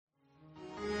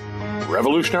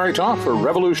Revolutionary talk for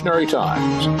revolutionary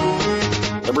times.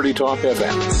 Liberty Talk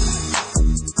FM.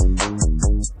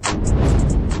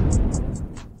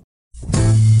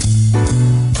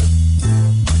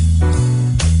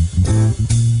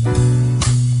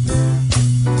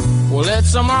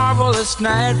 It's a marvelous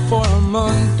night for a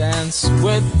moon dance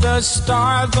with the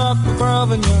stars up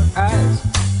above in your eyes.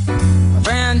 A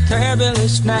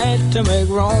fantabulous night to make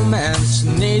romance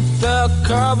neath the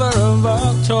cover of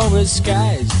October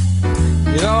skies.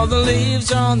 You know the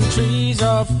leaves on the trees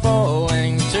are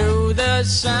falling to the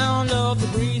sound of the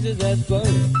breezes that blow.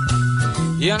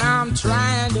 You know I'm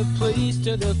trying to please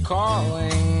to the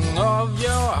calling of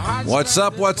your heart. What's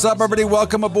up, everybody?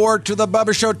 Welcome aboard to the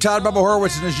Bubba Show. Todd Bubba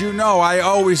Horowitz, and as you know, I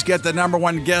always get the number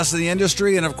one guest in the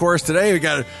industry, and of course today we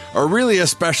got a really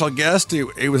special guest.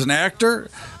 He was an actor,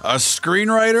 a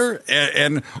screenwriter,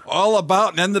 and all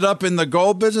about and ended up in the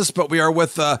gold business, but we are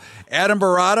with Adam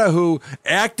Baratta, who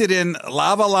acted in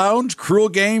Lava Lounge, Cruel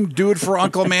Game, Do It for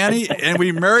Uncle Manny, and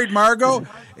we married Margot.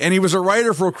 And he was a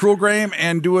writer for Cruel Game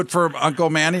and Do It for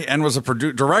Uncle Manny, and was a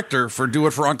director for Do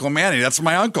It for Uncle Manny. That's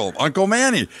my uncle, Uncle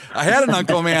Manny. I had an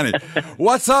Uncle Manny.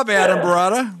 What's up, Adam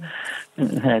Baratta?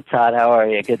 Todd, how are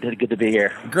you? Good to be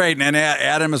here. Great. And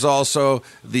Adam is also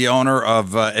the owner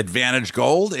of Advantage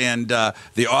Gold and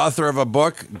the author of a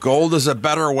book, Gold is a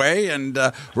Better Way. And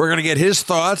we're going to get his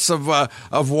thoughts of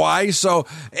why. So,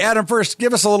 Adam, first,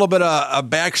 give us a little bit of a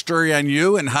backstory on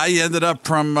you and how you ended up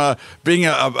from being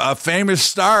a famous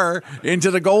star into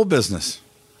the gold business.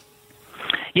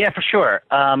 Yeah, for sure.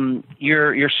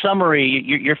 Your summary,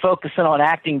 you're focusing on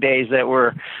acting days that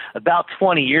were about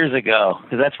 20 years ago,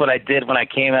 because that's what I did when I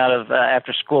came out of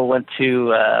after school. Went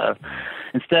to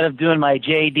instead of doing my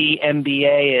JD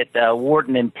MBA at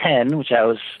Wharton and Penn, which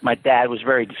my dad was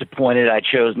very disappointed I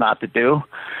chose not to do.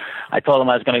 I told him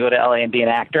I was going to go to LA and be an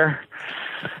actor.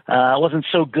 I wasn't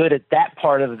so good at that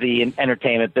part of the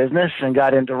entertainment business and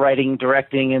got into writing,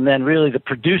 directing, and then really the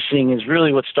producing is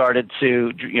really what started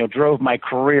to, drove my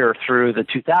career through the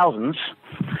 2000s.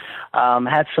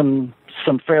 Had some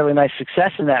fairly nice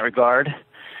success in that regard.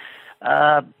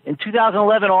 In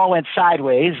 2011, all went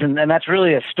sideways, and that's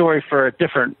really a story for a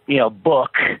different,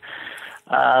 book.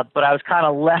 But I was kind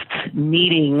of left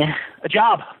needing a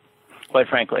job, quite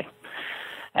frankly.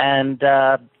 And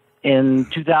in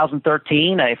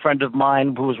 2013, a friend of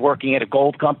mine who was working at a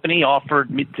gold company offered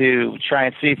me to try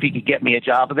and see if he could get me a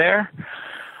job there.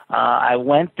 I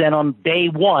went, and on day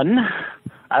one,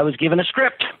 I was given a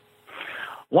script.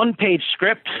 One-page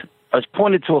script. I was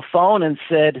pointed to a phone and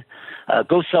said,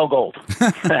 go sell gold.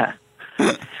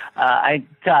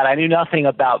 I knew nothing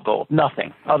about gold,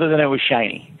 nothing, other than it was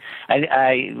shiny.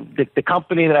 The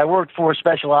company that I worked for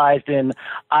specialized in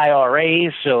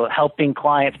IRAs, so helping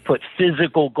clients put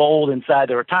physical gold inside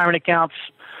their retirement accounts.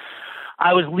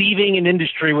 I was leaving an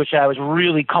industry which I was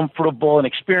really comfortable and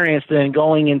experienced in,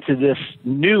 going into this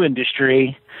new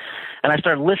industry, and I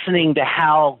started listening to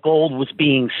how gold was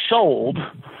being sold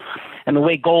and the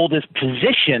way gold is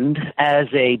positioned as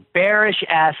a bearish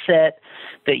asset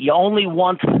that you only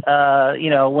want,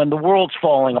 when the world's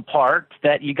falling apart,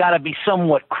 that you got to be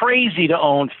somewhat crazy to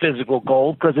own physical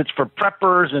gold because it's for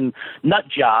preppers and nut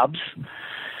jobs.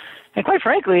 And quite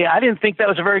frankly, I didn't think that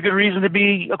was a very good reason to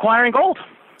be acquiring gold.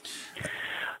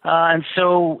 And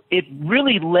so it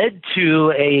really led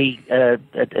to a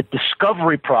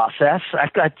discovery process. I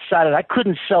decided I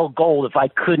couldn't sell gold if I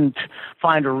couldn't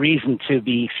find a reason to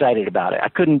be excited about it. I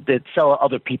couldn't sell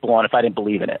other people on it if I didn't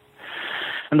believe in it.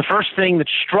 And the first thing that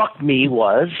struck me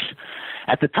was,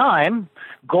 at the time,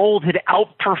 gold had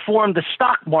outperformed the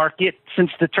stock market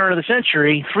since the turn of the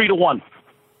century 3-1.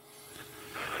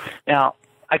 Now,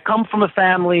 I come from a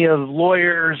family of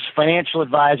lawyers, financial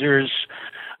advisors.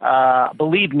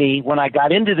 Believe me, when I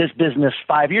got into this business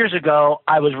 5 years ago,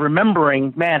 I was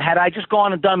remembering, man, had I just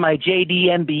gone and done my JD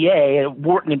MBA at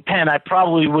Wharton and Penn, I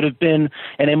probably would have been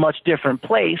in a much different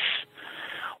place.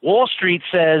 Wall Street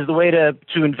says the way to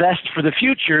invest for the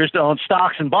future is to own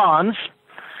stocks and bonds.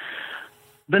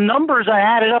 The numbers I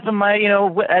added up in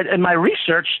my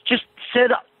research just said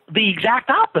the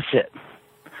exact opposite.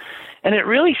 And it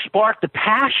really sparked a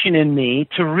passion in me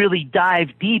to really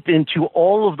dive deep into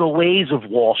all of the ways of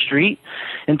Wall Street,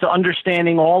 into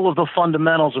understanding all of the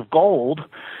fundamentals of gold.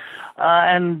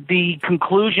 And the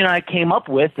conclusion I came up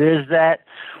with is that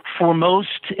for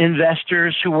most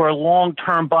investors who are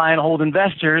long-term buy and hold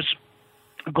investors,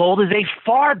 gold is a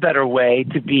far better way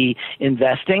to be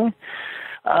investing.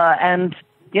 That's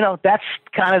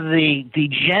kind of the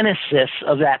genesis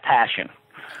of that passion.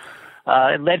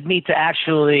 It led me to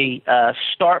actually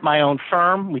start my own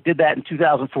firm. We did that in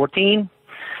 2014.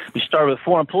 We started with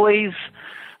 4 employees.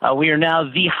 We are now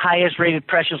the highest rated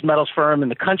precious metals firm in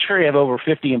the country. I have over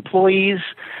 50 employees.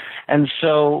 And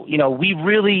so, we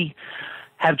really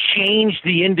have changed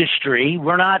the industry.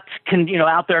 We're not,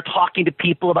 out there talking to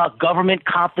people about government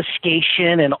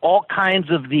confiscation and all kinds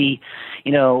of the,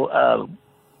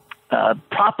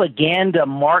 propaganda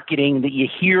marketing that you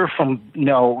hear from,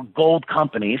 gold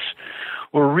companies.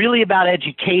 We're really about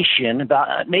education,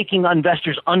 about making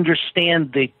investors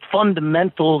understand the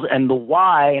fundamentals and the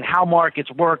why and how markets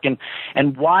work and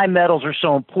why metals are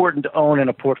so important to own in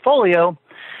a portfolio.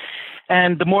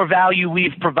 And the more value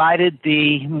we've provided,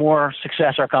 the more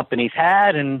success our company's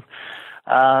had. And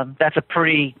that's a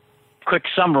pretty quick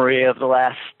summary of the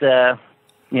last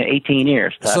 18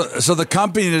 years. So the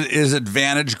company is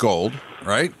Advantage Gold,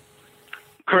 right?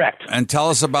 Correct. And tell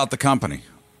us about the company.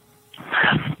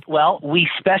 Well, we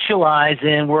specialize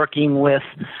in working with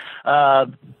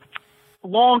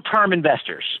long-term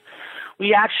investors.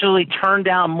 We actually turn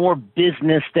down more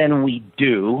business than we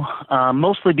do,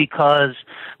 mostly because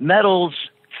metals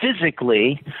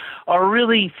physically are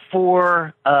really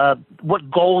for what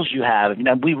goals you have.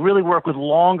 We really work with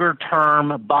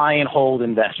longer-term buy and hold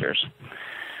investors.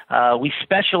 We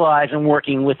specialize in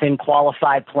working within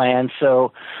qualified plans,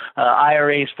 so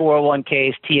IRAs,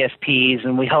 401ks, TSPs,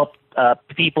 and we help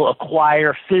people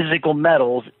acquire physical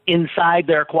metals inside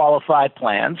their qualified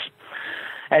plans.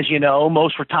 As you know,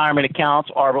 most retirement accounts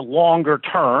are longer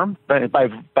term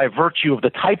by virtue of the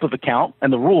type of account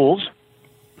and the rules.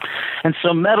 And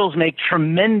so metals make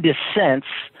tremendous sense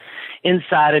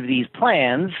inside of these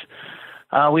plans.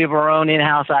 We have our own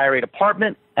in-house IRA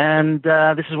department, and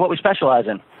this is what we specialize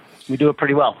in. We do it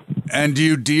pretty well. And do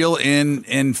you deal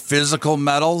in physical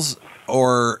metals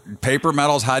or paper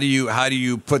metals? How do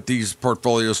you put these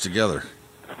portfolios together?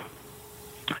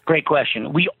 Great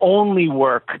question. We only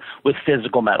work with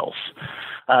physical metals.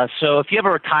 So if you have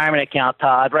a retirement account,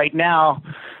 Todd, right now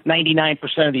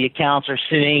 99% of the accounts are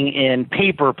sitting in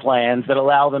paper plans that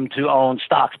allow them to own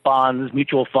stocks, bonds,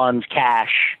 mutual funds,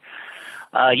 cash.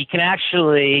 You can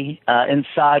actually,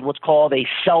 inside what's called a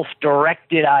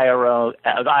self-directed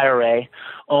IRA,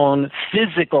 own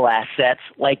physical assets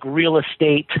like real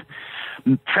estate,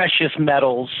 precious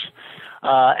metals,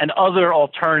 and other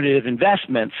alternative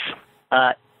investments.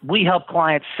 We help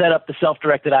clients set up the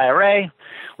self-directed IRA.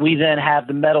 We then have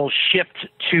the metals shipped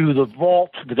to the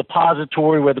vault, the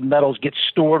depository where the metals get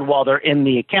stored while they're in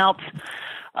the account,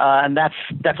 and that's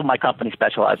what my company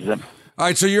specializes in. All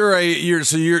right, so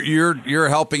you're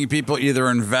helping people either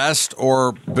invest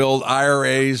or build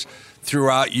IRAs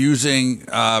throughout using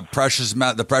the precious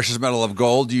metal of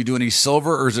gold. Do you do any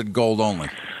silver, or is it gold only?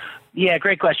 Yeah,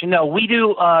 great question. No, we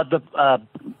do the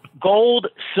gold,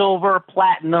 silver,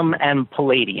 platinum, and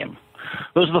palladium.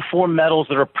 Those are the four metals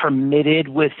that are permitted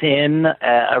within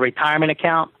a retirement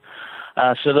account.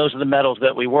 So those are the metals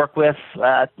that we work with.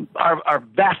 Our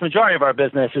vast majority of our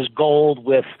business is gold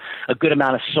with a good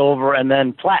amount of silver, and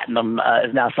then platinum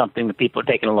is now something that people are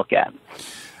taking a look at.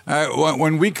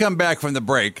 When we come back from the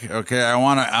break, okay, I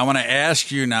want to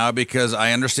ask you now, because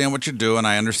I understand what you do, and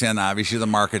I understand obviously the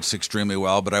markets extremely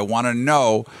well, but I want to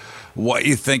know what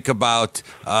you think about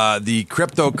the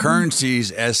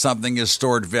cryptocurrencies as something as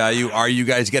stored value. Are you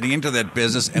guys getting into that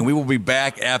business? And we will be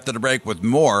back after the break with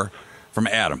more from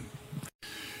Adam.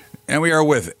 And we are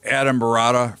with Adam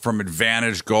Baratta from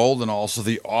Advantage Gold, and also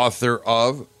the author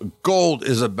of Gold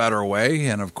is a Better Way.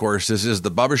 And, of course, this is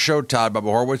The Bubba Show, Todd Bubba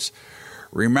Horwitz.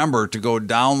 Remember to go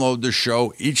download the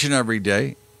show each and every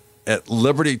day at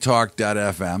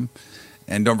libertytalk.fm.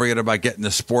 And don't forget about getting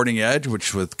the Sporting Edge,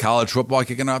 which with college football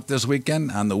kicking off this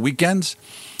weekend on the weekends.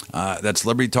 That's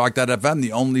libertytalk.fm,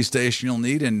 the only station you'll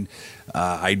need. And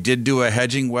I did do a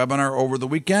hedging webinar over the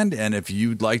weekend. And if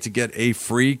you'd like to get a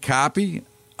free copy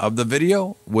of the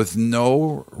video with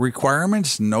no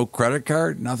requirements, no credit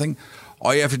card, nothing,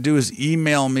 all you have to do is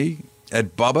email me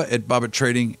at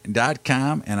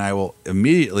bubba@bubbatrading.com, and I will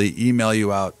immediately email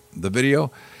you out the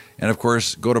video. And, of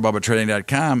course, go to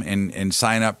bubbatrading.com and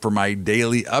sign up for my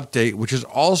daily update, which is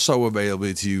also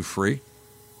available to you free.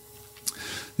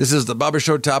 This is The Bubba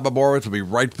Show. Todd Bubba Horwitz. We'll be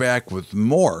right back with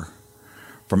more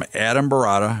from Adam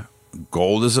Baratta.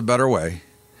 Gold is a Better Way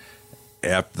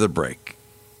after the break.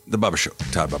 The Bubba Show.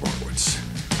 Todd Bubba Horwitz.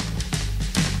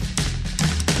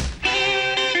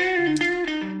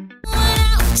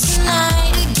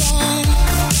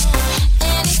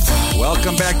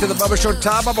 Welcome back to The Bubba Show.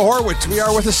 Todd Bubba Horwitz. We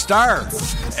are with a star,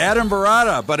 Adam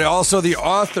Baratta, but also the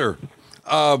author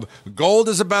Gold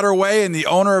is a better way, and the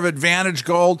owner of Advantage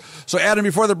Gold. So, Adam,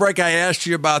 before the break, I asked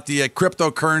you about the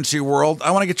cryptocurrency world.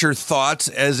 I want to get your thoughts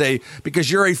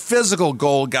because you're a physical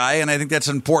gold guy, and I think that's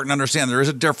important to understand. There is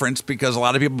a difference because a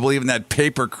lot of people believe in that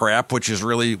paper crap, which is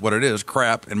really what it is,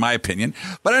 crap, in my opinion.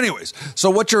 But anyways, so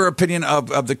what's your opinion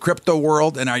of the crypto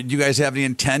world, and do you guys have any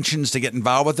intentions to get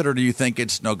involved with it, or do you think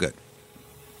it's no good?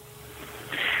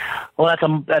 Well,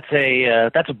 that's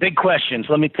a big question.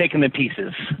 So let me take them in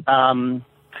pieces.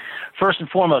 First and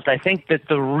foremost, I think that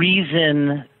the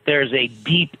reason there's a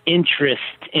deep interest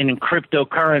in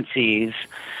cryptocurrencies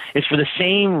is for the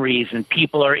same reason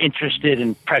people are interested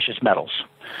in precious metals.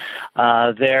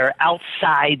 They're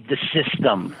outside the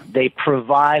system. They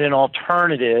provide an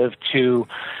alternative to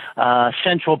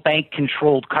central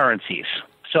bank-controlled currencies.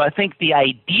 So I think the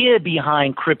idea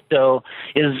behind crypto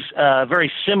is very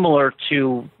similar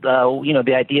to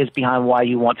the ideas behind why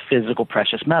you want physical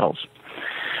precious metals.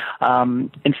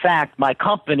 In fact, my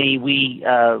company, we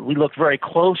looked very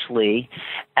closely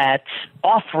at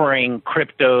offering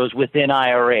cryptos within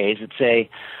IRAs. It's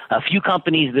a few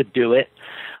companies that do it.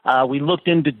 We looked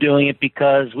into doing it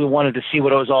because we wanted to see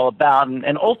what it was all about.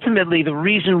 And ultimately, the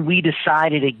reason we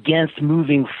decided against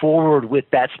moving forward with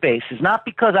that space is not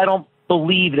because I don't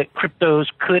believe that cryptos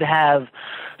could have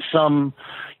some,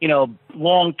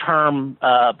 long-term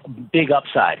big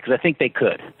upside, because I think they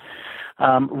could.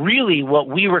 Really, what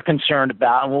we were concerned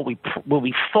about and what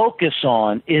we focus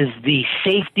on is the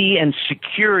safety and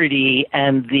security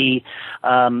and the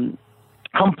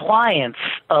compliance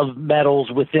of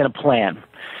metals within a plan.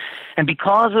 And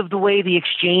because of the way the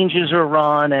exchanges are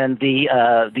run and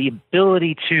the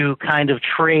ability to kind of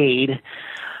trade,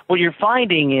 what you're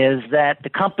finding is that the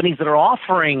companies that are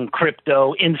offering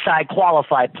crypto inside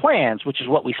qualified plans, which is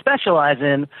what we specialize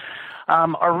in,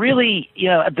 are really,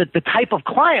 the type of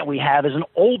client we have is an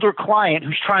older client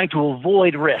who's trying to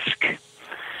avoid risk.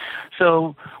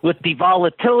 So with the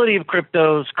volatility of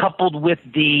cryptos coupled with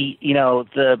the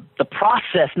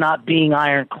process not being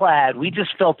ironclad, we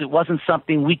just felt it wasn't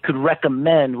something we could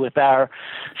recommend with our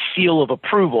seal of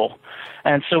approval.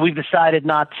 And so we've decided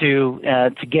not to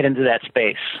get into that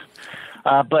space.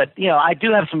 But I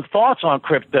do have some thoughts on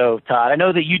crypto, Todd. I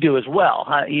know that you do as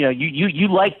well. You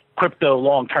like crypto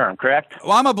long term, correct?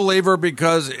 Well, I'm a believer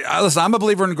because I'm a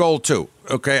believer in gold too.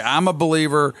 Okay, I'm a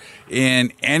believer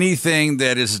in anything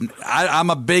that is. I'm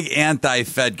a big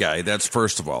anti-Fed guy. That's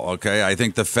first of all. Okay, I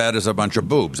think the Fed is a bunch of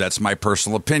boobs. That's my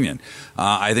personal opinion.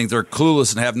 I think they're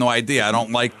clueless and have no idea. I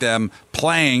don't like them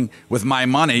playing with my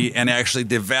money and actually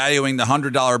devaluing the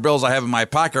 $100 bills I have in my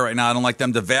pocket right now. I don't like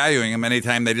them devaluing them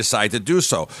anytime they decide to do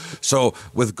so. So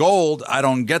with gold, I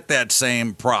don't get that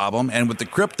same problem. And with the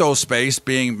crypto space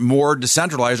being more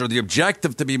decentralized, or the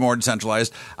objective to be more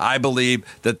decentralized, I believe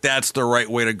that that's the right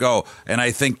way to go. And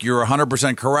I think you're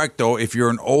 100% correct, though. If you're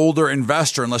an older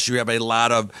investor, unless you have a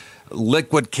lot of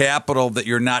liquid capital that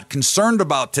you're not concerned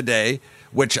about today,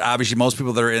 which obviously most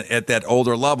people that are at that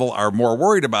older level are more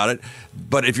worried about it.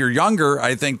 But if you're younger,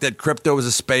 I think that crypto is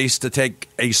a space to take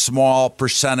a small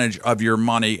percentage of your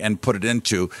money and put it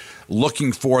into,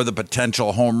 looking for the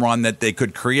potential home run that they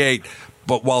could create,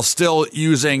 but while still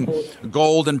using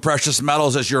gold and precious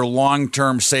metals as your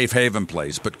long-term safe haven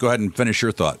place. But go ahead and finish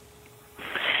your thought.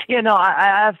 Yeah, no,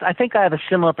 I think I have a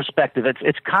similar perspective.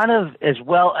 It's kind of as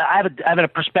well. I have a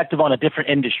perspective on a different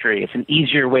industry. It's an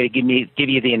easier way to give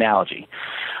you the analogy.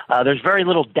 There's very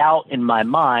little doubt in my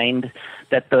mind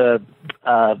that the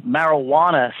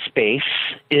marijuana space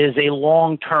is a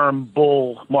long-term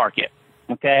bull market.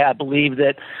 Okay, I believe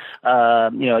that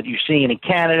you're seeing it in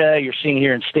Canada, you're seeing it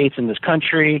here in states in this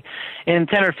country. In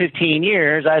 10 or 15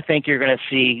 years, I think you're going to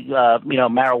see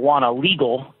marijuana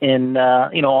legal in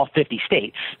all 50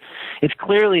 states. It's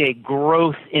clearly a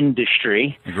growth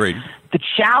industry. Agreed. The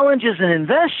challenge as an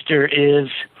investor is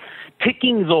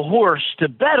picking the horse to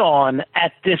bet on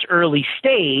at this early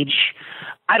stage.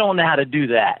 I don't know how to do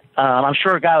that. I'm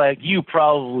sure a guy like you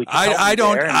probably can help I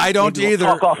don't. there, I don't either.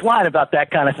 We'll talk offline about that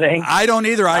kind of thing. I don't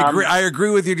either. I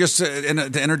agree with you. Just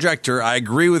to interject here, I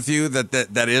agree with you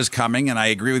that is coming, and I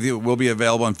agree with you. It will be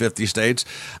available in 50 states.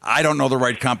 I don't know the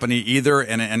right company either,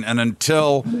 and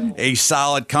until a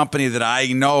solid company that I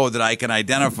know that I can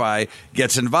identify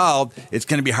gets involved, it's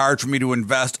going to be hard for me to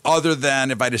invest. Other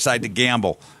than if I decide to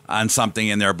gamble on something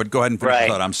in there. But go ahead and finish the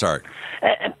thought. I'm sorry.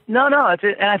 No, and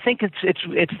I think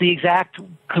it's the exact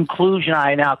conclusion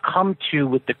I now come to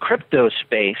with the crypto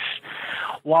space.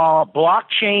 While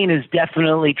blockchain is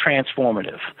definitely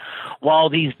transformative, while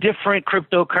these different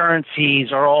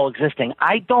cryptocurrencies are all existing,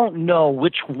 I don't know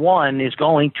which one is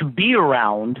going to be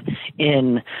around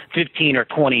in 15 or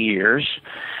 20 years.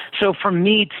 So for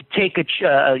me to take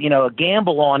a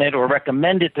gamble on it or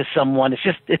recommend it to someone,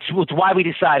 it's why we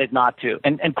decided not to.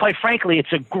 And quite frankly,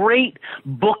 it's a great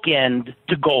bookend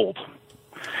to gold.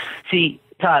 See,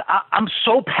 Todd, I'm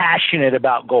so passionate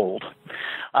about gold.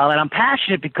 And I'm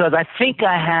passionate because I think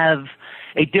I have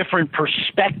a different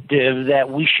perspective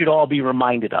that we should all be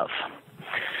reminded of.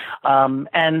 And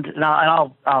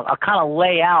I'll kind of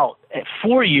lay out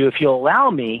for you, if you'll allow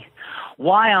me,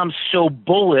 why I'm so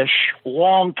bullish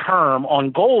long term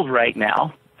on gold right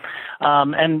now,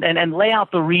 and lay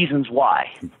out the reasons why.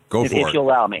 If you'll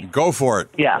allow me. Go for it.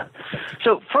 Yeah.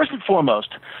 So first and foremost,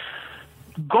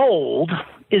 gold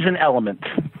is an element.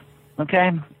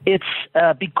 Okay? It's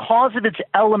because of its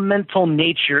elemental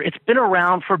nature, it's been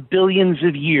around for billions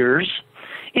of years.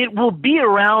 It will be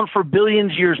around for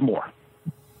billions of years more.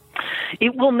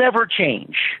 It will never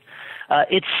change.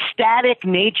 Its static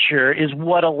nature is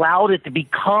what allowed it to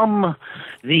become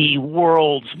the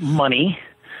world's money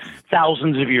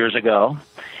thousands of years ago.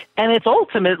 And it's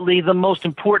ultimately the most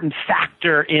important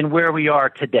factor in where we are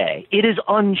today. It is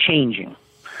unchanging.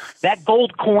 That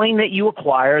gold coin that you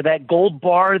acquire, that gold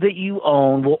bar that you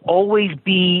own, will always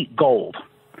be gold.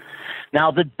 Now,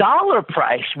 the dollar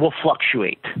price will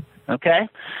fluctuate, okay?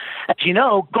 As you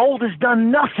know, gold has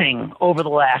done nothing over the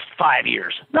last 5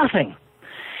 years. Nothing.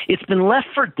 It's been left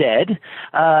for dead.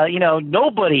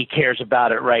 Nobody cares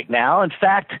about it right now. In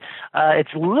fact,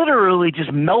 it's literally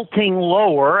just melting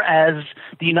lower as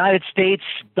the United States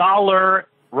dollar,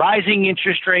 rising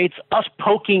interest rates, us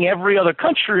poking every other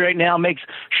country right now makes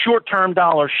short-term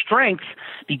dollar strength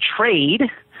the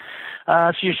trade.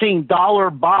 So you're seeing dollar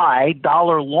buy,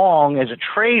 dollar long as a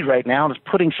trade right now, and it's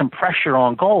putting some pressure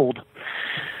on gold.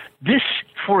 This,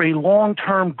 for a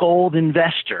long-term gold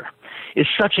investor, is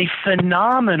such a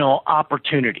phenomenal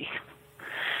opportunity.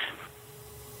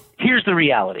 Here's the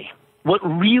reality. What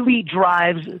really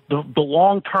drives the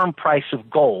long-term price of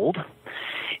gold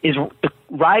is the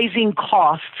rising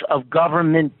costs of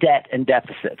government debt and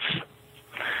deficits.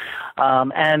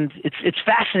 And it's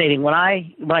fascinating. When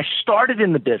I started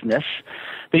in the business,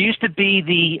 there used to be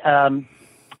the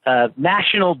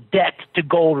national debt to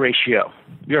gold ratio.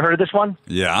 You ever heard of this one?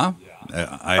 Yeah,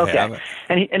 I have.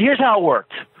 And here's how it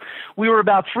worked. We were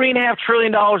about $3.5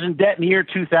 trillion in debt in the year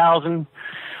 2000.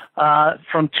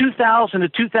 From 2000 to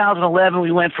 2011,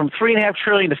 we went from $3.5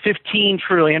 trillion to $15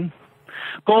 trillion.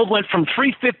 Gold went from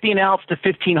 $350 an ounce to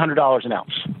 $1,500 an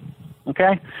ounce.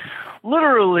 Okay?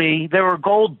 Literally, there were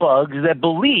gold bugs that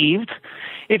believed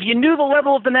if you knew the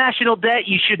level of the national debt,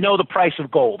 you should know the price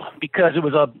of gold because it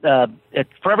was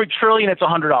for every trillion, it's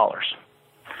 $100.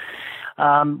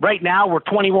 Right now, we're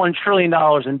 $21 trillion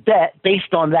in debt.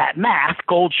 Based on that math,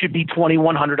 gold should be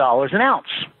 $2,100 an ounce.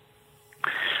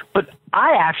 But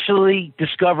I actually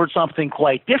discovered something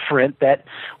quite different that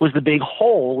was the big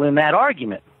hole in that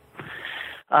argument.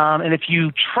 And if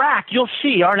you track, you'll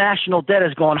see our national debt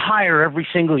has gone higher every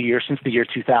single year since the year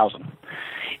 2000.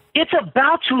 It's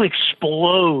about to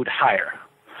explode higher.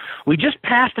 We just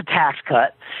passed a tax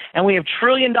cut, and we have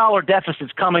trillion-dollar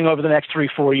deficits coming over the next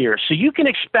 3-4 years. So you can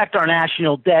expect our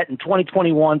national debt in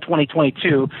 2021,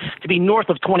 2022 to be north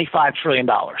of $25 trillion.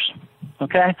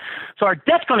 Okay? So our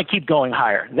debt's going to keep going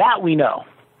higher. That we know.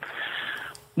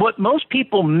 What most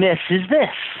people miss is this,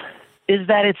 is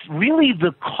that it's really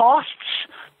the costs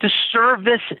to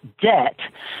service debt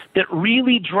that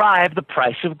really drive the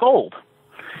price of gold.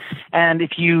 And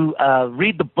if you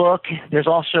read the book, there's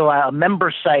also a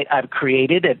member site I've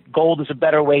created at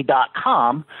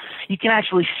goldisabetterway.com. You can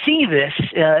actually see this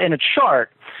in a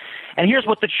chart. And here's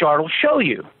what the chart will show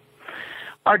you.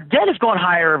 Our debt has gone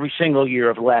higher every single year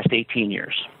over the last 18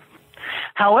 years.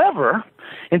 However,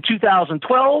 in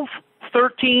 2012,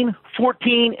 13,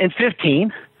 14, and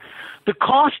 15, the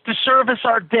cost to service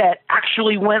our debt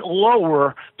actually went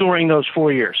lower during those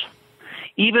 4 years,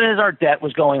 even as our debt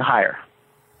was going higher.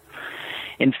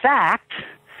 In fact,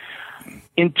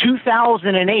 in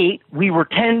 2008, we were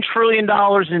 $10 trillion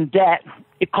in debt.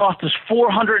 It cost us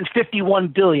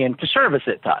 $451 billion to service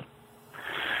it, Todd.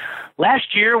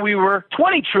 Last year, we were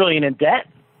 $20 trillion in debt.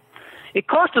 It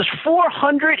cost us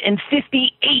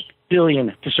 $458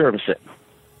 billion to service it.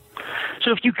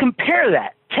 So if you compare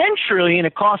that, $10 trillion,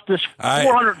 it cost us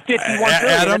 $451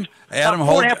 billion. Adam,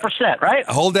 4.5%, right?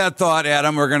 Hold that thought,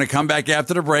 Adam. We're going to come back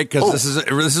after the break because this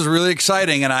is really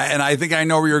exciting, and I think I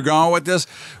know where you're going with this.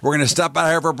 We're going to step out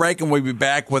here for a break, and we'll be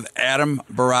back with Adam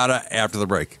Baratta after the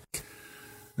break.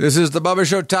 This is the Bubba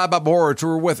Show, Todd Bubba Horwitz.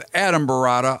 We're with Adam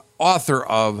Baratta, author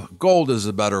of Gold is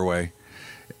a Better Way.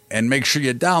 And make sure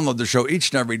you download the show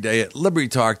each and every day at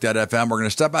LibertyTalk.fm. We're going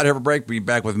to step out here for a break. Be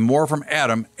back with more from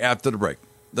Adam after the break.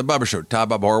 The Bubba Show, Todd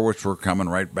Bubba Horwitz. We're coming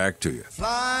right back to you.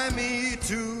 Fly me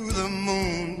to the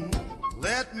moon.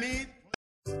 Let me...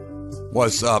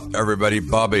 What's up, everybody?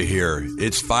 Bubba here.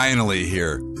 It's finally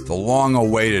here. The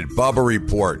long-awaited Bubba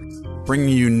Report,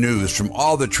 bringing you news from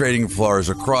all the trading floors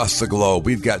across the globe.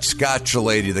 We've got Scott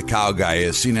Chilady, the cow guy,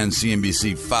 at CNN,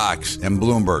 CNBC, Fox, and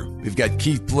Bloomberg. We've got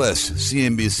Keith Bliss,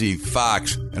 CNBC,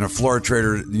 Fox, and a floor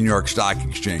trader at the New York Stock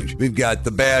Exchange. We've got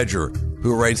the Badger,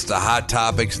 who writes the hot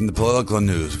topics and the political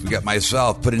news. We've got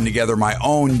myself putting together my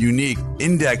own unique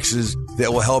indexes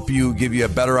that will help you, give you a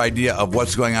better idea of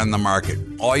what's going on in the market.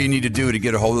 All you need to do to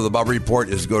get a hold of the Bubba Report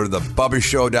is go to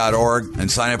thebubbashow.org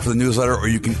and sign up for the newsletter, or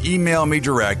you can email me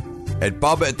direct at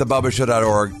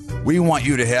bubba@thebubbashow.org. We want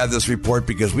you to have this report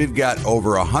because we've got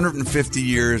over 150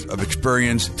 years of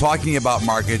experience talking about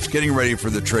markets, getting ready for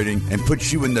the trading, and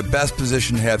puts you in the best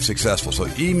position to have successful. So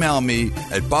email me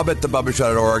at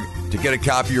bubba@thebubbashow.org to get a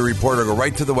copy of your report, or go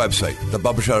right to the website,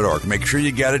 thebubbashow.org. Make sure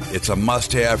you get it. It's a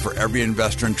must-have for every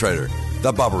investor and trader.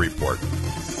 The Bubba Report.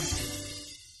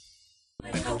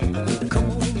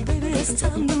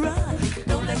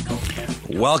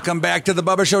 Welcome back to the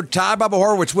Bubba Show. Todd Bubba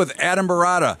Horwitz with Adam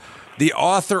Baratta, the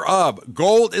author of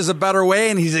Gold is a Better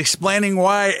Way, and he's explaining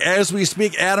why as we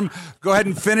speak. Adam, go ahead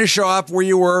and finish off where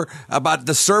you were about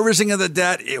the servicing of the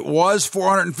debt. It was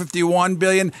 $451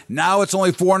 billion. Now it's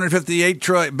only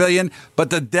 $458 billion, but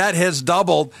the debt has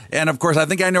doubled. And, of course, I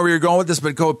think I know where you're going with this,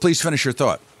 but please finish your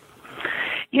thought.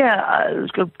 Yeah,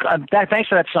 thanks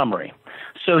for that summary.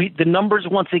 So the numbers,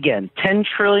 once again, $10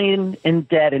 trillion in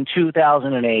debt in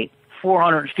 2008,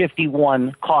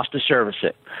 451 cost to service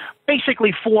it.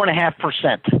 Basically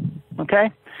 4.5%.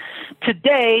 Okay?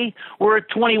 Today, we're at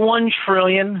 $21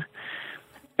 trillion.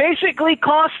 Basically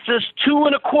costs us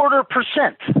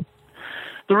 2.25%.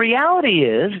 The reality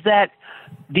is that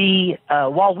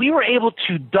while we were able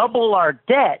to double our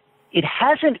debt, it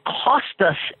hasn't cost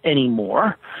us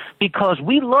anymore because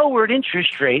we lowered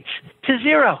interest rates to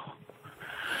zero.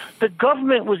 The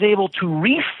government was able to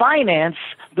refinance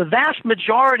the vast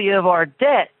majority of our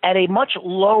debt at a much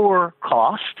lower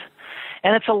cost,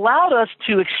 and it's allowed us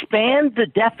to expand the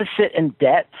deficit and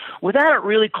debt without it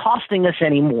really costing us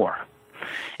any more.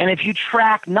 And if you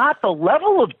track not the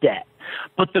level of debt,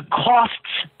 but the costs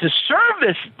to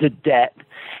service the debt,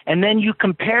 and then you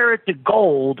compare it to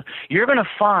gold, you're going to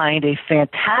find a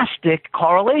fantastic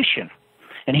correlation.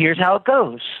 And here's how it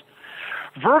goes.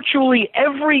 Virtually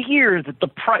every year that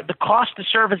the cost to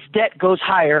service debt goes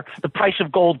higher, the price of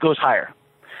gold goes higher.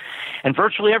 And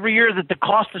virtually every year that the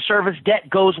cost to service debt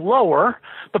goes lower,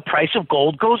 the price of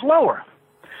gold goes lower.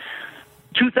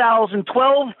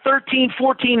 2012, 13,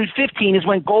 14, and 15 is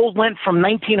when gold went from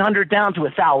 1,900 down to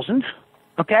 1,000.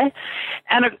 Okay?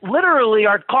 And literally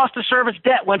our cost to service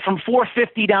debt went from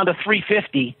 450 down to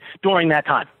 350 during that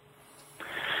time.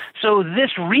 So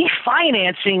this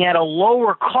refinancing at a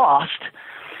lower cost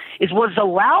is what's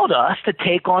allowed us to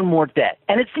take on more debt.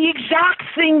 And it's the exact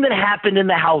thing that happened in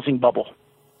the housing bubble.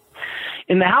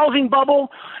 In the housing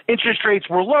bubble, interest rates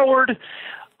were lowered.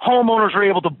 Homeowners were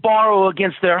able to borrow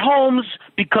against their homes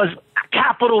because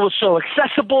capital was so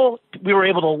accessible. We were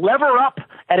able to lever up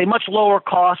at a much lower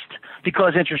cost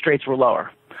because interest rates were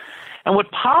lower. And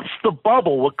what pops the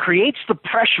bubble, what creates the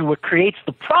pressure, what creates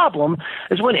the problem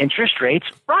is when interest rates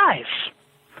rise.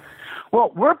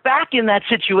 Well, we're back in that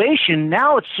situation.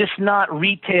 Now it's just not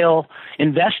retail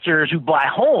investors who buy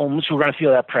homes who are going to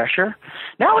feel that pressure.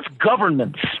 Now it's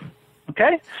governments.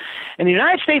 Okay? And the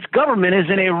United States government is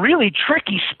in a really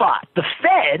tricky spot. The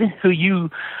Fed, who you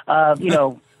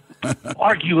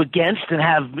argue against and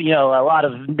have, a lot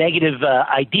of negative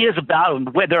ideas about and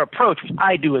their approach, which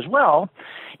I do as well,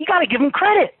 you got to give them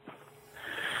credit.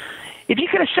 If you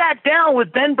could have sat down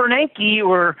with Ben Bernanke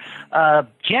or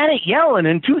Janet Yellen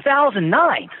in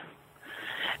 2009,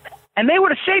 and they were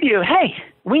to say to you, hey,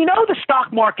 we know the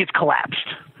stock market's collapsed.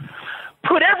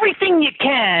 Put everything you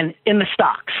can in the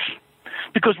stocks,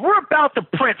 because we're about to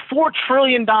print $4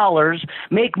 trillion,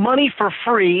 make money for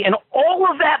free, and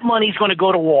all of that money is going to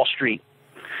go to Wall Street.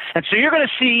 And so you're going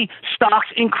to see stocks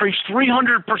increase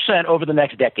 300% over the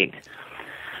next decade.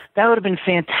 That would have been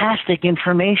fantastic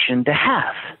information to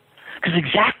have, because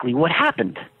exactly what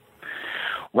happened.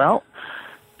 Well,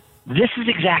 this is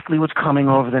exactly what's coming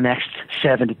over the next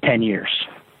 7 to 10 years.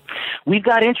 We've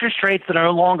got interest rates that are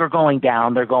no longer going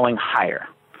down, they're going higher.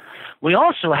 We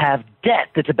also have debt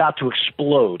that's about to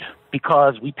explode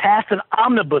because we passed an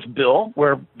omnibus bill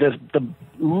where the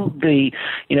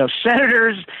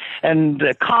senators and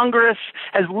the Congress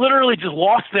has literally just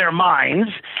lost their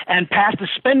minds, and passed a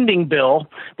spending bill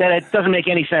that it doesn't make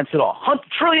any sense at all. $100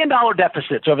 trillion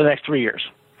deficits over the next 3 years.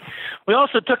 We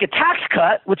also took a tax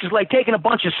cut, which is like taking a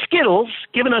bunch of Skittles,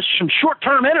 giving us some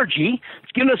short-term energy.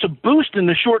 It's giving us a boost in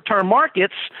the short-term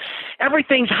markets.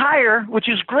 Everything's higher, which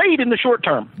is great in the short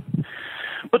term.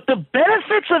 But the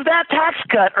benefits of that tax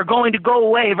cut are going to go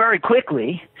away very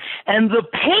quickly, and the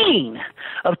pain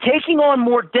of taking on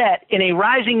more debt in a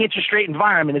rising interest rate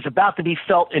environment is about to be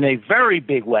felt in a very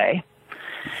big way.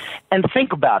 And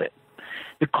think about it.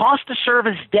 The cost to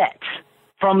service debt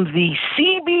from the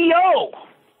CBO,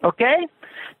 okay,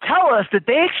 tell us that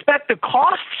they expect the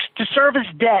costs to service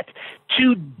debt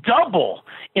to double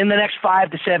in the next 5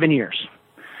 to 7 years,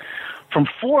 from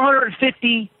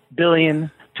 $450 billion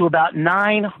to about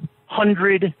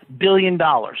 $900 billion.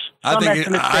 Some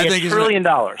estimates say $1 trillion.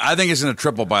 I think it's going to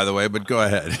triple, by the way, but go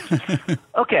ahead.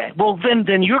 Okay, well,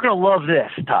 then you're going to love this,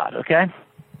 Todd, okay?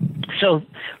 So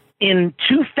in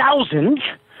 2000,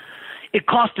 it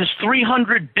cost us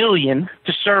 $300 billion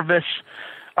to service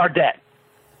our debt.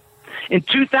 In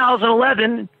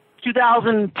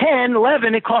 2010,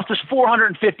 11, it cost us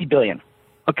 $450 billion,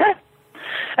 okay?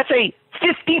 That's a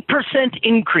 50%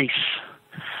 increase.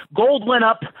 Gold went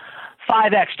up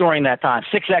 5x during that time,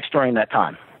 6x during that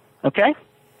time. Okay?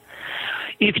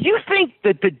 If you think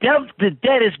that the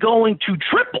debt is going to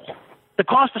triple, the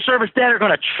cost of service debt are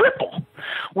going to triple,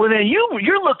 well, then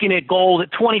you're looking at gold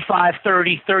at $25,000,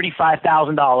 $30,000,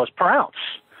 $35,000 per ounce.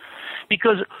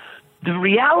 Because the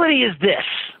reality is this.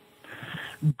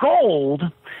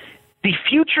 Gold, the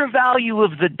future value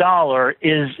of the dollar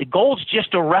gold's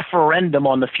just a referendum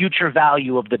on the future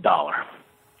value of the dollar.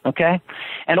 Okay?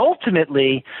 And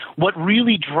ultimately, what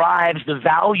really drives the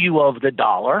value of the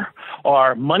dollar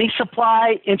are money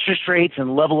supply, interest rates,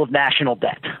 and level of national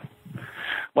debt.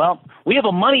 Well, we have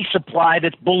a money supply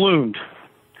that's ballooned.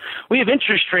 We have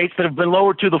interest rates that have been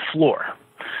lowered to the floor.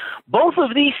 Both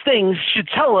of these things should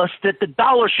tell us that the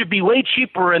dollar should be way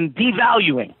cheaper and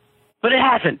devaluing. But it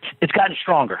hasn't. It's gotten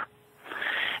stronger.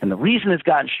 And the reason it's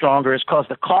gotten stronger is because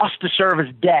the cost to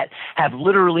service debt have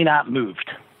literally not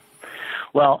moved.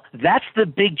 Well, that's the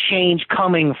big change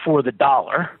coming for the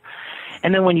dollar.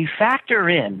 And then when you factor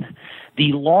in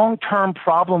the long-term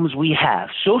problems we have,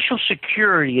 Social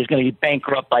Security is going to be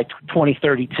bankrupt by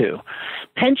 2032.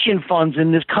 Pension funds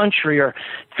in this country are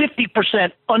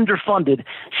 50% underfunded.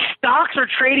 Stocks are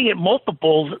trading at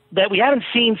multiples that we haven't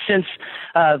seen since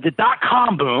the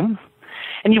dot-com boom.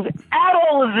 And you add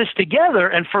all of this together,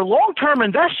 and for long-term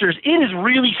investors, it is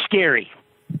really scary.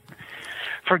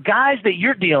 For guys that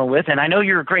you're dealing with, and I know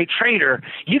you're a great trader,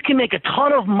 you can make a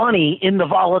ton of money in the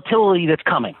volatility that's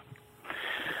coming.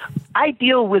 I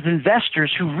deal with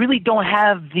investors who really don't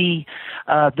have the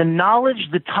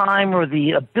knowledge, the time, or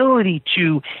the ability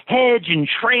to hedge and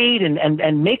trade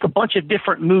and make a bunch of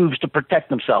different moves to protect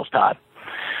themselves, Todd.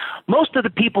 Most of the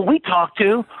people we talk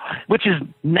to, which is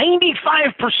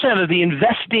 95% of the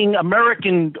investing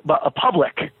American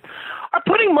public, are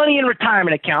putting money in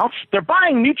retirement accounts, they're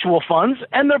buying mutual funds,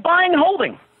 and they're buying and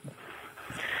holding.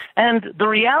 And the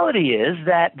reality is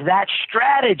that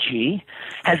strategy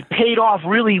has paid off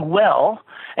really well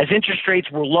as interest rates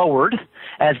were lowered,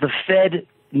 as the Fed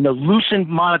loosened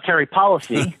monetary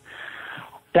policy.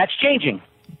 That's changing.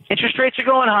 Interest rates are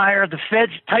going higher. The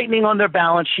Fed's tightening on their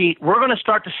balance sheet. We're going to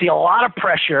start to see a lot of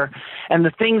pressure, and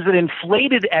the things that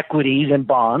inflated equities and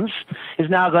bonds is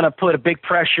now going to put a big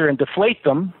pressure and deflate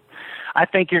them. I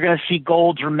think you're going to see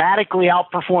gold dramatically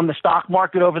outperform the stock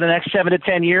market over the next 7 to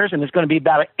 10 years, and it's going to be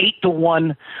about an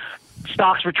 8-to-1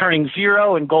 stocks returning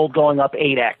 0 and gold going up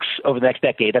 8x over the next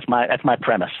decade. That's my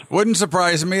premise. Wouldn't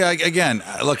surprise me. Again,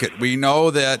 look, we know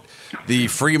that the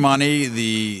free money,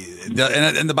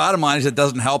 and the bottom line is it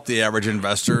doesn't help the average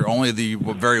investor. Only the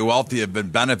very wealthy have been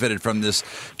benefited from this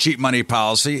cheap money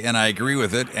policy, and I agree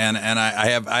with it. And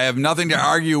I have nothing to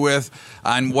argue with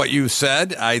on what you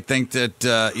said. I think that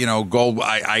gold.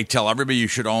 I tell everybody you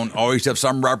should always have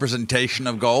some representation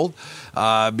of gold.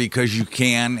 Because you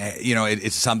can,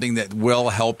 it's something that will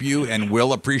help you and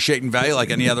will appreciate in value like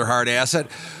any other hard asset.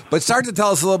 But start to tell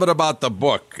us a little bit about the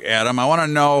book, Adam. I want to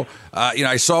know,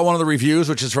 I saw one of the reviews,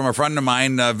 which is from a friend of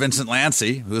mine, Vincent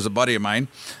Lancy, who's a buddy of mine.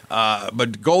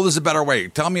 But Gold is a Better Way.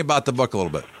 Tell me about the book a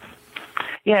little bit.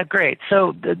 Yeah, great.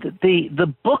 So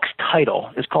the book's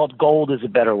title is called Gold is a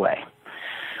Better Way.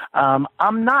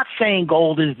 I'm not saying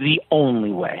gold is the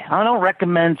only way. I don't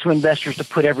recommend to investors to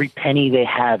put every penny they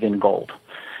have in gold.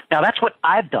 Now, that's what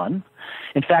I've done.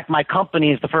 In fact, my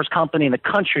company is the first company in the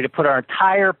country to put our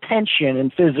entire pension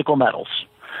in physical metals.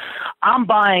 I'm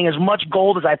buying as much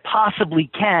gold as I possibly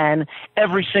can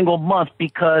every single month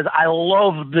because I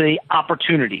love the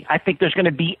opportunity. I think there's going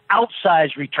to be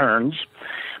outsized returns,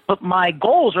 but my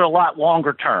goals are a lot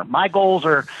longer term. My goals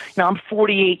are, I'm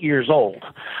 48 years old.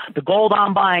 The gold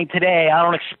I'm buying today, I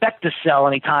don't expect to sell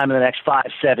anytime in the next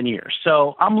 5-7 years.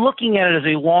 So I'm looking at it as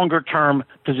a longer term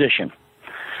position.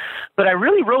 But I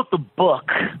really wrote the book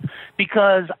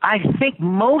because I think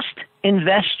most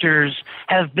investors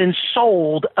have been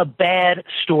sold a bad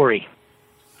story.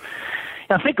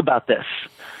 Now think about this.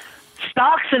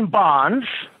 Stocks and bonds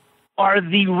are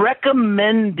the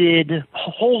recommended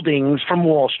holdings from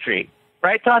Wall Street.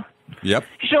 Right, Todd? Yep.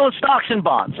 Showing stocks and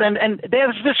bonds. And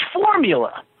there's this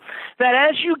formula that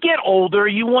as you get older,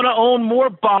 you want to own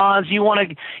more bonds. You want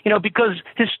to, because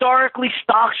historically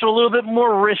stocks are a little bit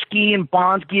more risky and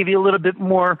bonds give you a little bit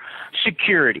more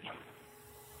security.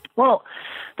 Well,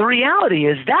 the reality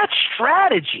is that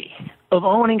strategy of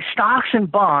owning stocks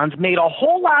and bonds made a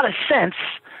whole lot of sense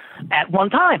at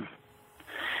one time.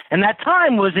 And that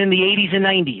time was in the 80s and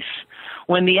 90s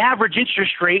when the average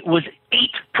interest rate was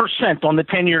 8% on the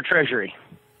 10-year Treasury.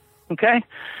 Okay?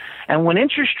 And when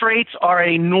interest rates are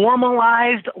a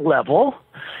normalized level,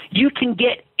 you can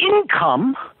get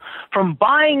income from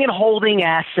buying and holding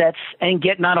assets and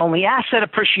get not only asset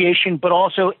appreciation, but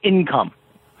also income.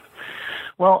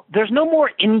 Well, there's no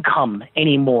more income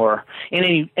anymore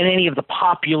in any of the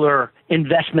popular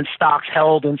investment stocks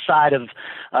held inside of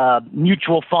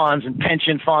mutual funds and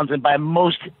pension funds and by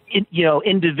most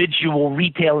individual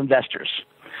retail investors.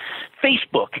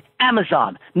 Facebook,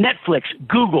 Amazon, Netflix,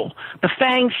 Google, the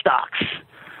FANG stocks,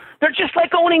 they're just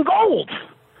like owning gold.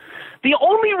 The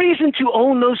only reason to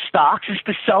own those stocks is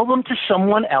to sell them to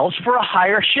someone else for a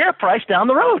higher share price down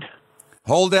the road.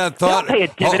 Hold that thought. They'll pay a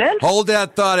dividend. Hold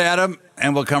that thought, Adam,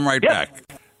 and we'll come right back.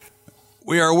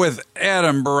 We are with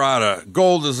Adam Baratta.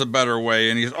 Gold is a Better Way,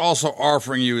 and he's also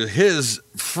offering you his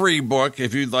free book.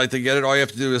 If you'd like to get it, all you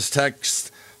have to do is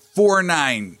text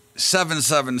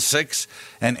 49776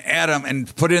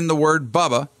 and put in the word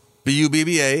Bubba,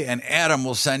 B-U-B-B-A, and Adam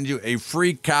will send you a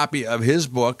free copy of his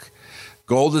book,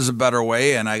 Gold is a Better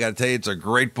Way. And I got to tell you, it's a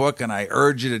great book, and I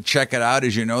urge you to check it out.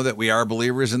 As you know that we are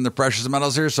believers in the precious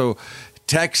metals here, so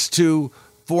text to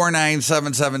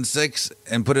 49776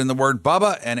 and put in the word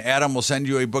Bubba, and Adam will send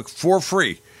you a book for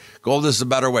free. Gold is a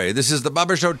Better Way. This is the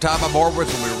Bubba Show. Tom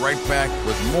Horowitz, and we'll be right back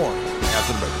with more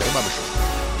after the break. The Bubba Show.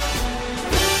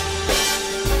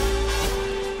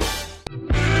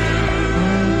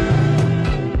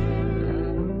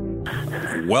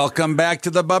 Welcome back to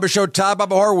the Bubba Show. Tom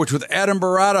Bubba Horowitz with Adam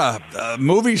Baratta,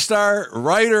 movie star,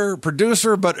 writer,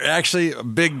 producer, but actually a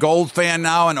big gold fan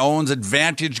now and owns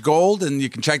Advantage Gold, and you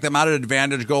can check them out at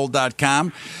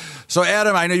advantagegold.com. So,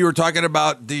 Adam, I know you were talking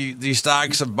about the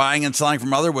stocks of buying and selling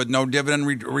from other with no dividend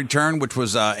return, which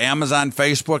was Amazon,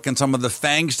 Facebook, and some of the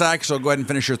FANG stocks. So go ahead and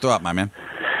finish your thought, my man.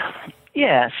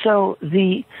 Yeah, so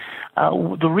the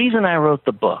reason I wrote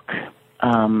the book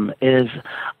is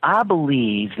I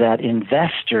believe that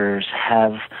investors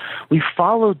we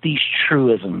followed these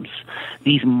truisms,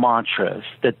 these mantras,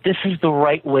 that this is the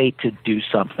right way to do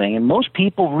something. And most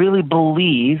people really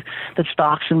believe that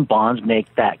stocks and bonds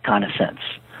make that kind of sense.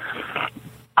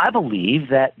 I believe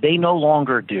that they no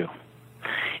longer do.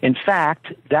 In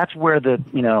fact, that's where the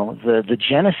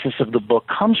genesis of the book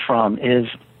comes from is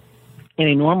in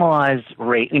a normalized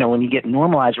rate, when you get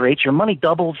normalized rates, your money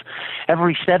doubles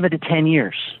every 7 to 10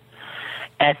 years.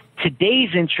 At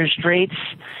today's interest rates,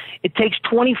 it takes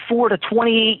 24 to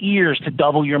 28 years to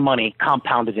double your money,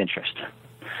 compounded interest.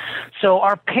 So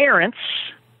our parents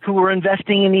who were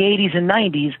investing in the 80s and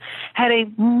 90s had a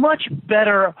much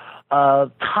better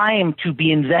time to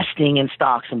be investing in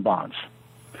stocks and bonds.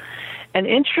 And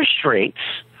interest rates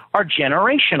are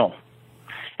generational.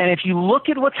 And if you look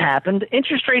at what's happened,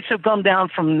 interest rates have come down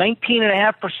from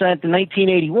 19.5% in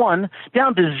 1981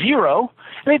 down to 0,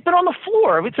 and they've been on the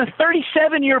floor. It's a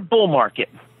 37-year bull market.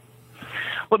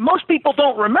 What most people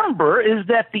don't remember is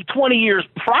that the 20 years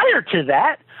prior to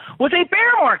that was a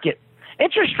bear market.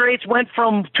 Interest rates went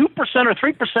from 2% or 3%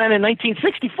 in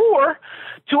 1964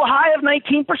 to a high of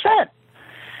 19%.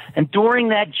 And during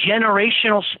that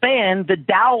generational span, the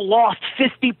Dow lost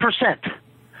 50%.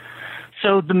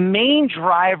 So the main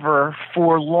driver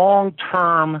for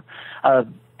long-term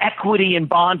equity and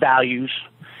bond values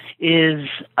is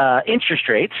interest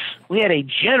rates. We had a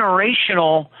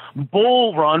generational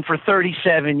bull run for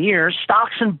 37 years.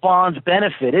 Stocks and bonds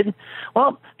benefited.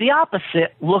 Well, the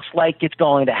opposite looks like it's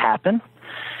going to happen.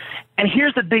 And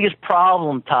here's the biggest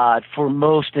problem, Todd, for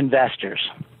most investors.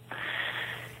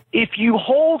 If you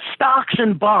hold stocks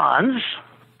and bonds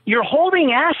you're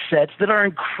holding assets that are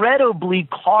incredibly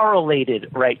correlated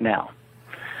right now.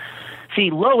 See,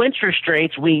 low interest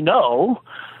rates, we know,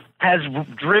 has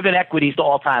driven equities to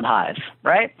all-time highs,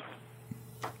 right?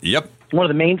 Yep. One of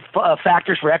the main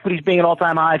factors for equities being at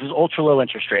all-time highs is ultra-low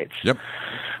interest rates. Yep.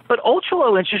 But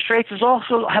ultra-low interest rates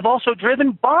have also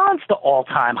driven bonds to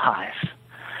all-time highs.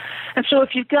 And so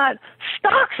if you've got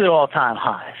stocks at all-time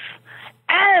highs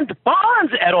and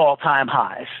bonds at all-time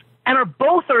highs, and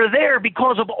both are there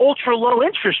because of ultra-low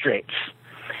interest rates,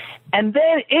 and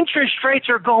then interest rates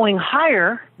are going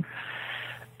higher,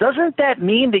 doesn't that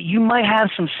mean that you might have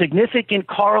some significant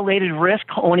correlated risk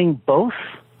owning both?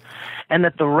 And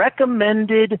that the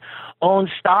recommended own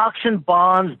stocks and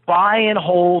bonds, buy and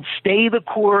hold, stay the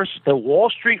course that Wall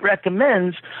Street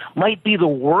recommends might be the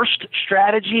worst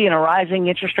strategy in a rising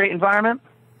interest rate environment?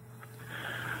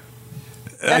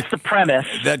 That's the premise.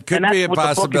 That could be a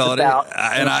possibility.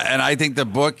 And I think the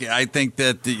book, I think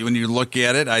that when you look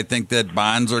at it, I think that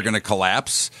bonds are going to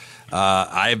collapse.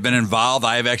 I've been involved.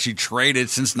 I have actually traded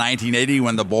since 1980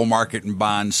 when the bull market in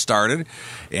bonds started.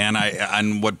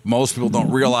 And what most people don't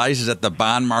realize is that the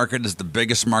bond market is the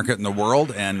biggest market in the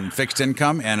world and fixed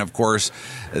income. And, of course,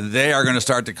 they are going to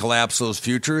start to collapse those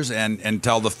futures and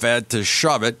tell the Fed to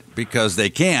shove it because they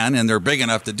can, and they're big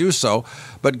enough to do so.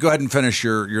 But go ahead and finish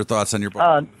your thoughts on your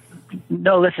book.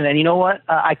 No, listen, and you know what?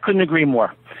 I couldn't agree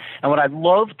more. And what I'd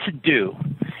love to do,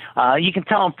 you can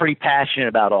tell I'm pretty passionate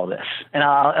about all this. And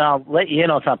I'll let you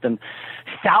in on something.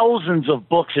 Thousands of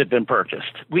books have been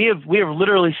purchased. We have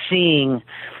literally seeing,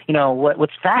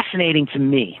 what's fascinating to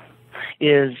me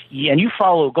is, and you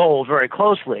follow gold very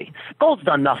closely, gold's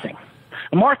done nothing.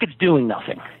 The market's doing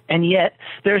nothing. And yet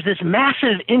there's this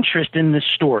massive interest in this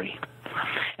story.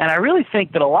 And I really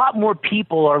think that a lot more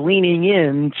people are leaning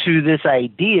into this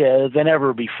idea than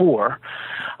ever before.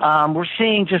 We're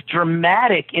seeing just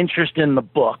dramatic interest in the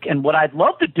book. And what I'd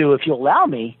love to do, if you'll allow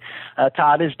me,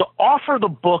 Todd, is to offer the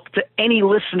book to any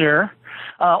listener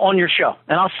on your show.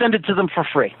 And I'll send it to them for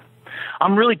free.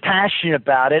 I'm really passionate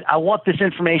about it. I want this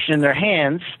information in their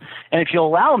hands. And if you'll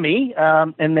allow me,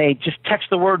 and they just text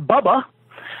the word Bubba,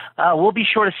 we'll be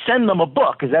sure to send them a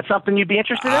book. Is that something you'd be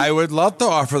interested in? I would love to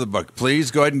offer the book. Please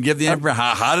go ahead and give the information.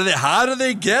 How do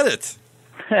they get it?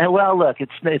 Well, look,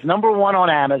 it's number one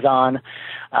on Amazon.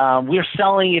 We're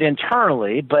selling it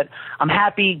internally, but I'm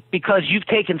happy because you've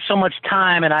taken so much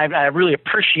time, and I really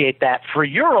appreciate that for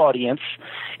your audience.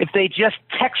 If they just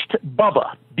text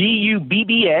Bubba,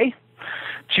 B-U-B-B-A,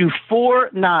 to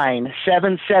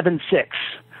 49776.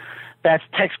 That's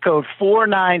text code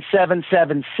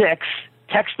 49776.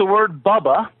 Text the word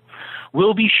Bubba.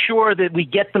 We'll be sure that we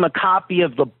get them a copy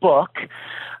of the book.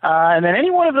 And then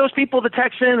any one of those people that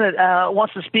texts in that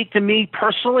wants to speak to me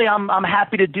personally, I'm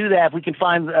happy to do that if we can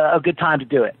find a good time to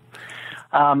do it.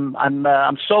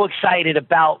 I'm so excited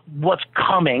about what's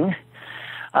coming.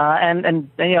 And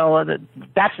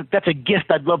that's a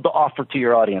gift I'd love to offer to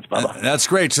your audience, Bubba. That's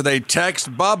great. So they text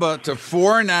Bubba to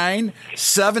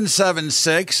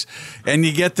 49776, and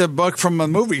you get the book from a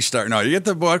movie star. No, you get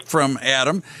the book from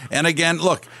Adam. And again,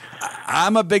 look,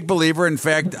 I'm a big believer. In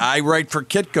fact, I write for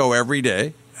Kitco every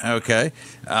day. Okay,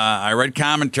 I read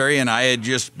commentary, and I had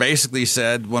just basically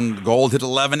said when gold hit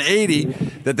 1180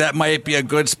 that might be a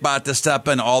good spot to step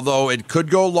in, although it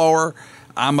could go lower.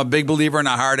 I'm a big believer in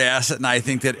a hard asset, and I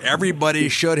think that everybody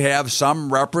should have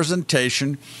some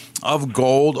representation of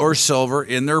gold or silver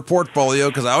in their portfolio,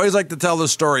 because I always like to tell the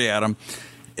story, Adam.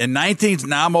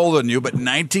 Now I'm older than you, but in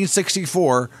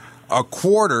 1964, a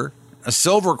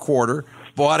silver quarter,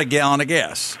 bought a gallon of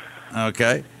gas.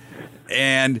 Okay?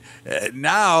 And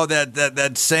now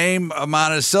that same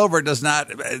amount of silver does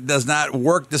not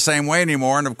work the same way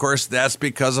anymore. And, of course, that's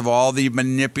because of all the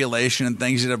manipulation and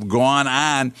things that have gone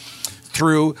on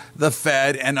through the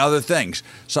Fed and other things.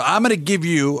 So I'm going to give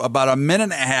you about a minute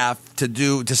and a half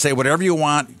to say whatever you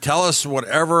want. Tell us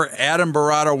whatever Adam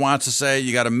Baratta wants to say.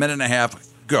 You got a minute and a half.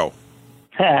 Go.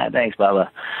 Thanks, Bubba.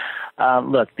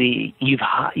 Look, you've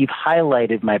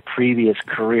highlighted my previous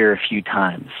career a few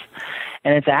times.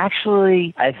 And it's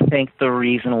actually, I think, the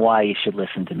reason why you should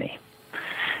listen to me.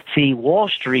 See, Wall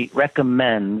Street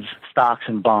recommends stocks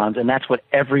and bonds, and that's what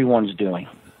everyone's doing.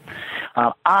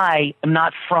 I am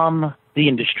not from the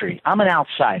industry. I'm an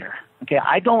outsider. Okay,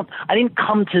 I didn't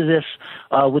come to this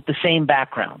with the same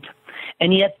background.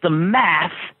 And yet the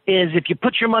math is, if you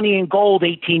put your money in gold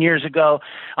 18 years ago,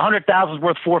 100,000 is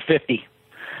worth 450.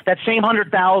 That same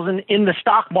 100,000 in the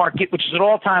stock market, which is at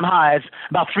all-time highs,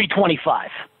 about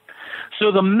 325.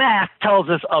 So the math tells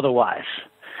us otherwise.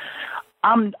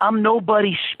 I'm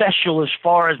nobody special as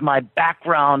far as my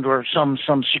background or some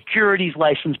securities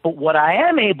license, but what I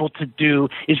am able to do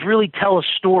is really tell a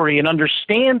story and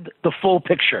understand the full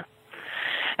picture.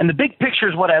 And the big picture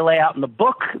is what I lay out in the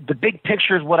book. The big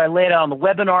picture is what I laid out on the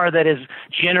webinar that has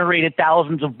generated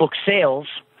thousands of book sales.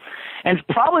 And it's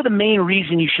probably the main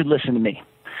reason you should listen to me.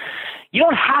 You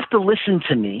don't have to listen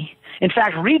to me. In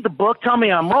fact, read the book, tell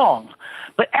me I'm wrong.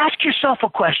 But ask yourself a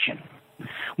question.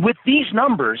 With these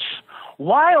numbers,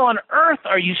 why on earth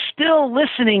are you still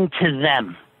listening to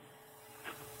them?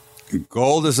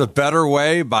 Gold is a Better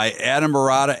Way by Adam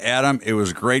Baratta. Adam, it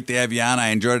was great to have you on. I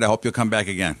enjoyed it. I hope you'll come back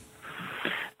again.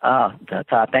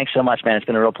 Thanks so much, man. It's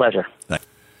been a real pleasure.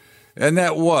 And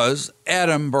that was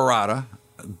Adam Baratta.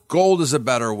 Gold is a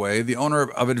Better Way, the owner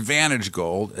of Advantage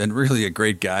Gold, and really a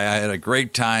great guy. I had a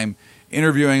great time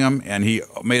interviewing him, and he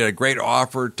made a great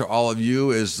offer to all of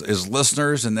you as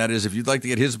listeners, and that is if you'd like to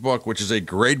get his book, which is a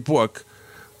great book,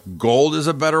 Gold is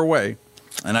a Better Way.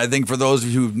 And I think for those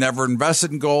of you who've never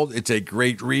invested in gold, it's a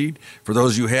great read. For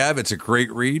those of you who have, it's a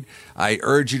great read. I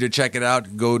urge you to check it out.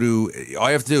 All you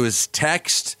have to do is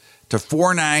text to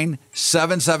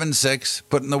 49776,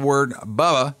 put in the word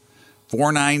Bubba,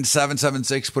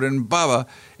 49776, put in Bubba,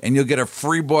 and you'll get a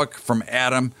free book from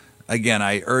Adam. Again,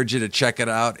 I urge you to check it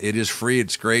out. It is free.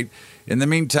 It's great. In the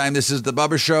meantime, this is The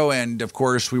Bubba Show, and, of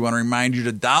course, we want to remind you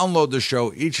to download the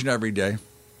show each and every day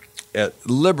at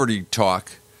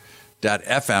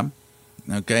libertytalk.fm.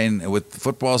 Okay, and with the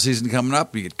football season coming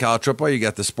up, you get college football, you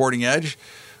got the Sporting Edge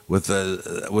with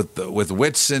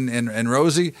Witz and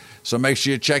Rosie. So make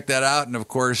sure you check that out. And, of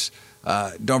course,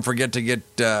 don't forget to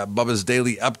get Bubba's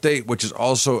Daily Update, which is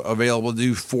also available to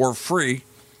you for free.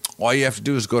 All you have to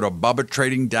do is go to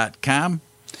bubbatrading.com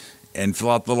and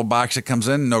fill out the little box that comes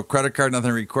in. No credit card,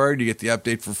 nothing required. You get the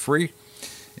update for free.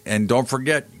 And don't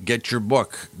forget, get your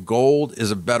book, Gold is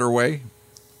a Better Way,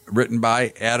 written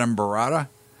by Adam Baratta,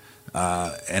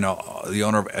 and the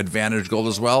owner of Advantage Gold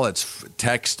as well. It's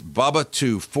text Bubba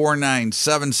to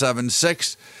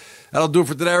 49776. That'll do it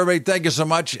for today, everybody. Thank you so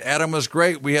much. Adam was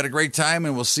great. We had a great time,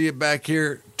 and we'll see you back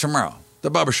here tomorrow. The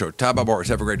Bubba Show. Todd Bubba Morris.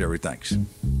 Have a great day, everybody. Thanks.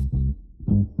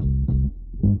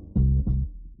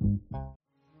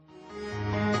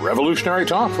 Revolutionary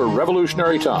talk for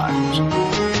revolutionary times.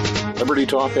 Liberty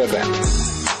Talk FM.